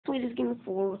played this game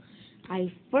before.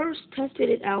 I first tested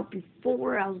it out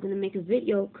before I was going to make a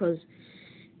video, because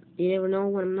you never know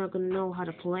when I'm not going to know how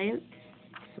to play it.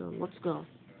 So, let's go.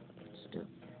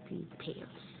 STEPPY pants.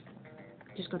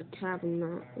 Just got to tap and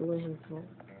not let him fall.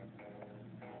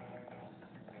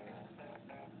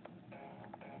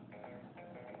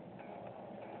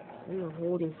 I'm not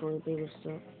holding for the bigger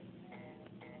stuff.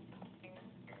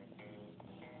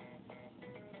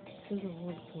 This is a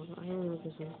hard portal. I don't like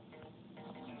this one.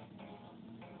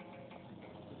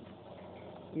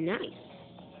 Nice.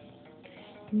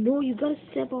 No, you gotta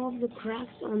step off the cracks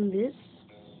on this?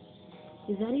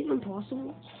 Is that even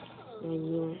possible? I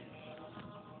know.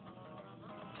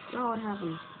 Oh, what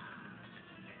happened?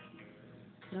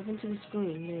 What happened to the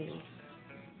screen? There you go.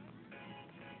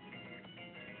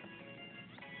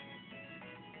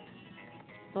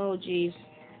 Oh, jeez.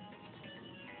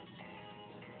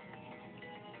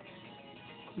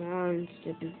 Come on,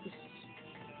 STEPPY.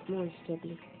 Come on,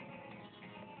 STEPPY.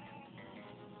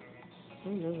 I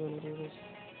never want to do this.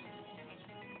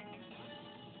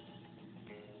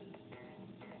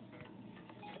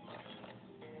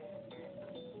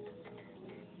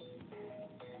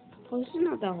 Oh, this is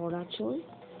not that hard, actually.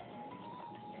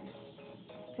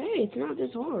 Hey, it's not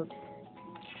this hard.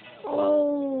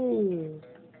 Oh!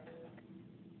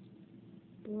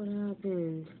 What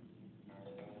happened?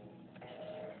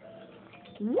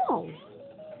 Whoa!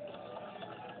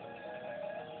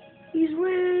 He's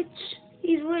rich!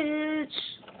 He's rich!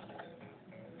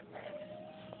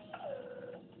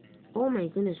 Oh my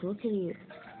goodness, look at you.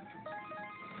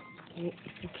 Okay,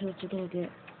 what you gonna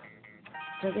get?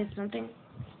 Did I get something?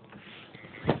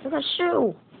 Look at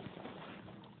shoe!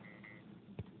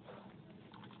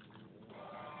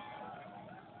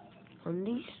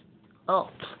 Undies? Oh,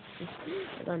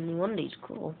 I got new undies,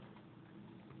 cool.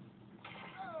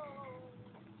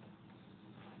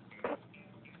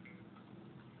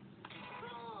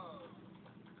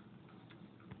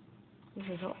 This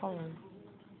is all.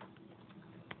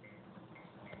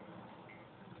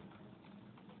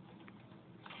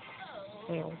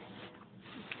 Fail.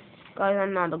 Guys,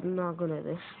 I'm not good at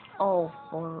this. Oh,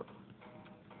 fuck.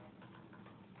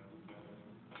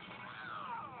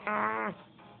 Ah.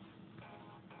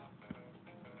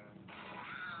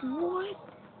 What?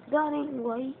 That ain't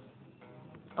right.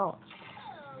 Oh.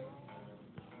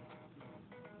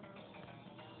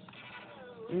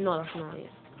 No, that's not it.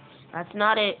 That's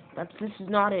not it. This is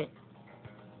not it.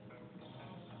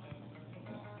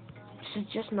 This is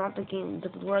just not the game, the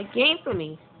right game for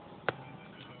me.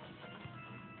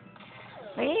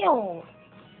 Fail.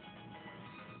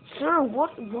 Sir,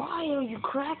 why are you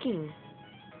cracking?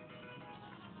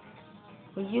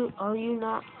 Are you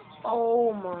not?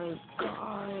 Oh my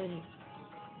god.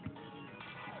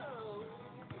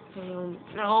 Fail.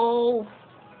 No.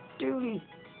 Dude.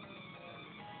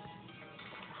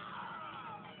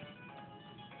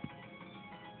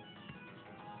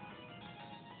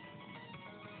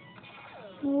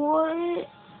 What?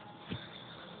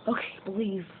 Okay,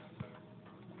 believe.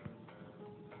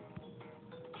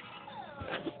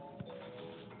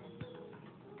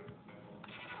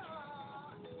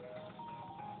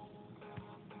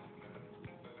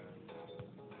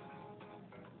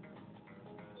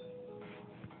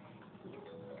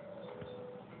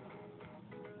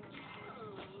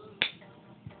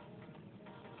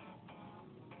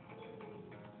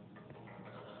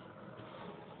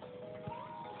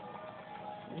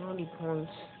 Naughty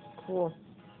points. Cool.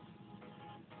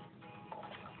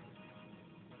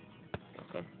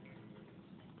 Okay.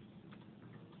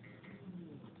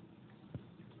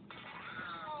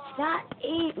 That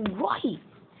ain't right.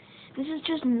 This is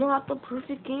just not the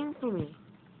perfect game for me.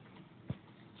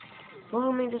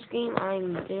 Whoever made this game,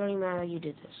 I'm very mad that you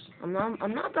did this. I'm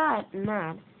not that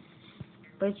mad,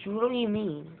 but it's really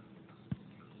mean.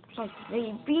 It's like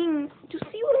they being. Do you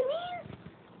see what I mean?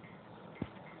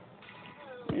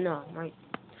 No, my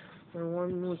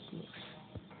one weakness.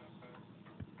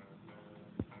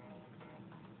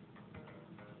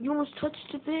 You almost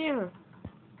touched it there.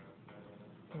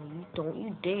 No, you don't.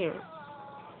 You dare.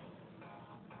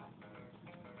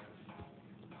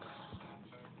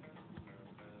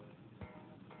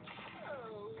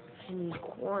 I need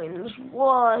coins.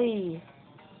 Why?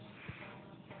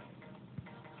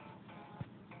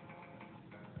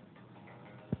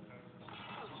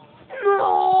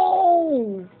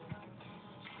 No!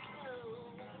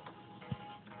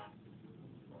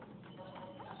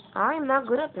 I'm not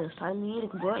good at this. I need a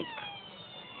break.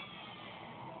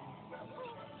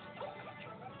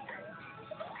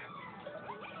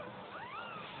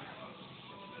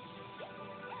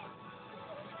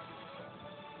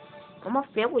 I'm a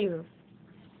failure.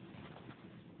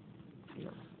 No.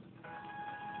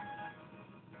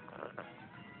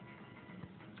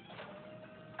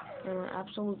 I'm an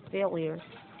absolute failure.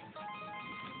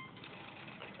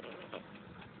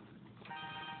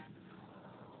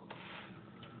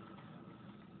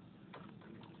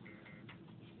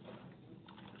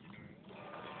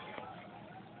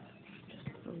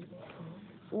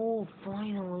 Oh,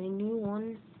 finally, a new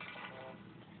one.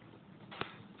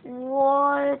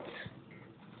 What?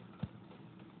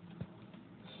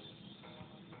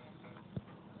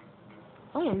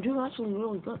 I am doing actually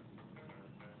really good.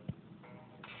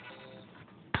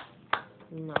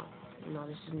 No, no,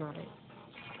 this is not it.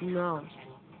 No.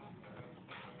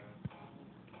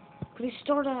 Please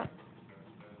start at.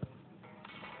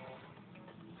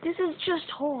 This is just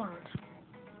hard.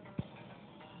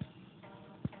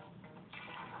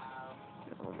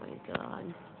 Oh my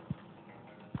god.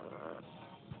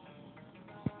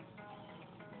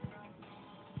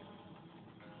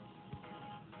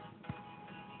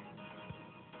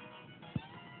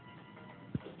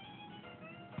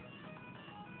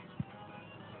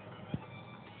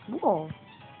 Whoa.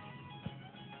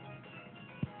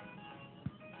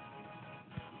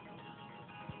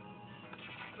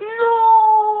 No!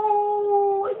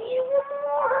 I need one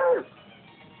more!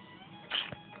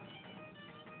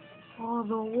 All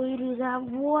the way to that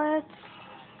what?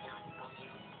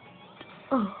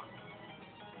 Oh.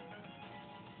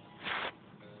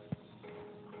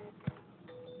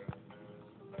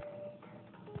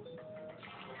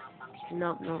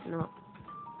 No, no, no.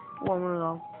 One more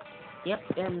go. Yep,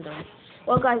 I'm done.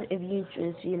 Well, guys, if you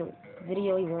enjoyed this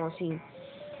video you want to see,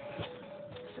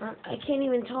 I can't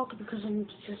even talk because I'm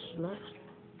just not.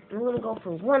 I'm gonna go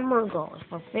for one more go.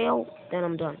 If I fail, then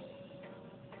I'm done.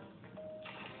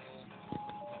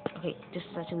 Okay, just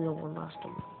let him know one last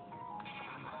time.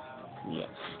 Yeah.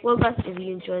 Well, guys, if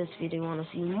you enjoyed this video, you want to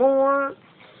see more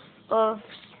of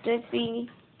STEPPY,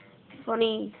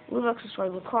 funny, leave a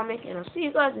subscribe, a comment, and I'll see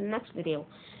you guys in the next video.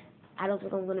 I don't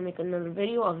think I'm gonna make another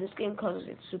video of this game because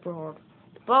it's super hard.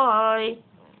 Bye.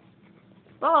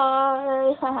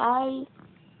 Bye. Hi.